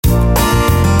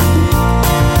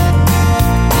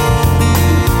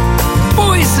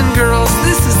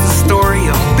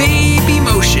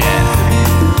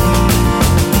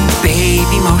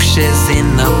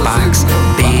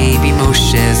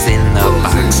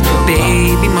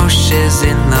Moshe's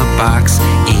in the box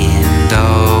in the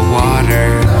water.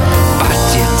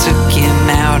 Batya took him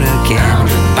out again.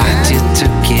 Batya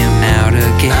took him out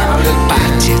again.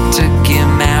 Batya took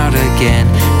him out again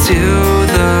to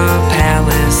the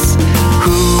palace.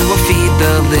 Who will feed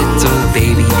the little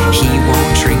baby? He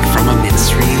won't drink from a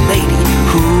Mitzri lady.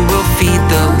 Who will feed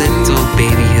the little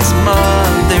baby? His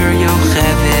mother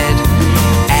Yocheved.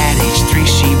 At age 3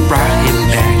 she brought him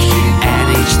back. At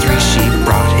age 3 she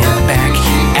brought him back.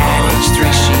 At age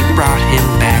 3 she brought him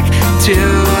back to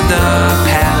the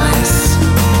palace.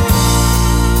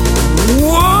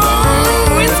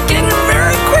 Whoa! It's getting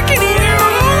very quick in here!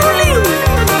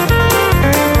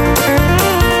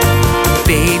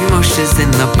 Baby Moshe's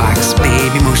in the box.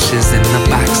 Baby Moshe's in the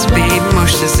box. Baby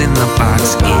Moshe's in the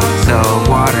box in the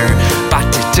water.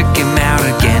 Batya took him out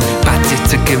again. Batya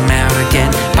took him out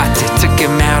again. Batya took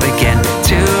him out again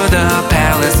to the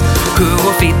palace. Who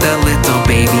will feed the little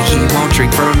baby? He won't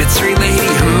drink from a Mitzri lady.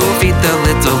 Who will feed the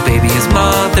little baby? His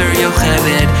mother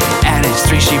Yocheved. At age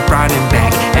 3 she brought him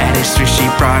back. At age 3 she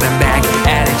brought him back.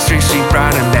 At age 3 she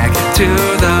brought him back to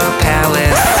the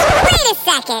palace. Wait a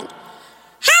second.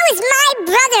 How is my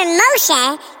brother Moshe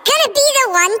gonna be the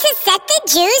one to set the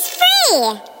Jews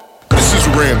free? This is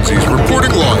Ramses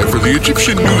reporting live for the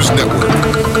Egyptian News Network.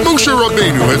 Moshe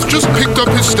Rabbeinu has just picked up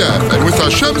his staff and with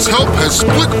Hashem's help has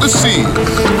split the sea.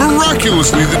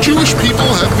 Miraculously, the Jewish people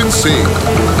have been saved.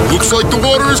 Looks like the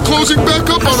water is closing back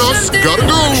up on us. Gotta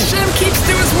go. Hashem keeps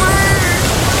to his word.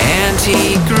 And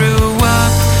he grew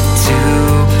up to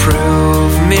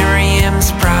prove Miriam's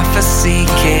prophecy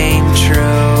came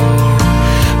true.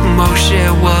 Moshe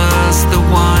was the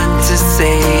one to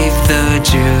save the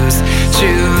Jews.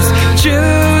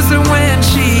 And when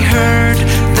she heard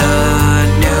the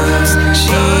news,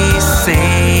 she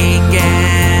saved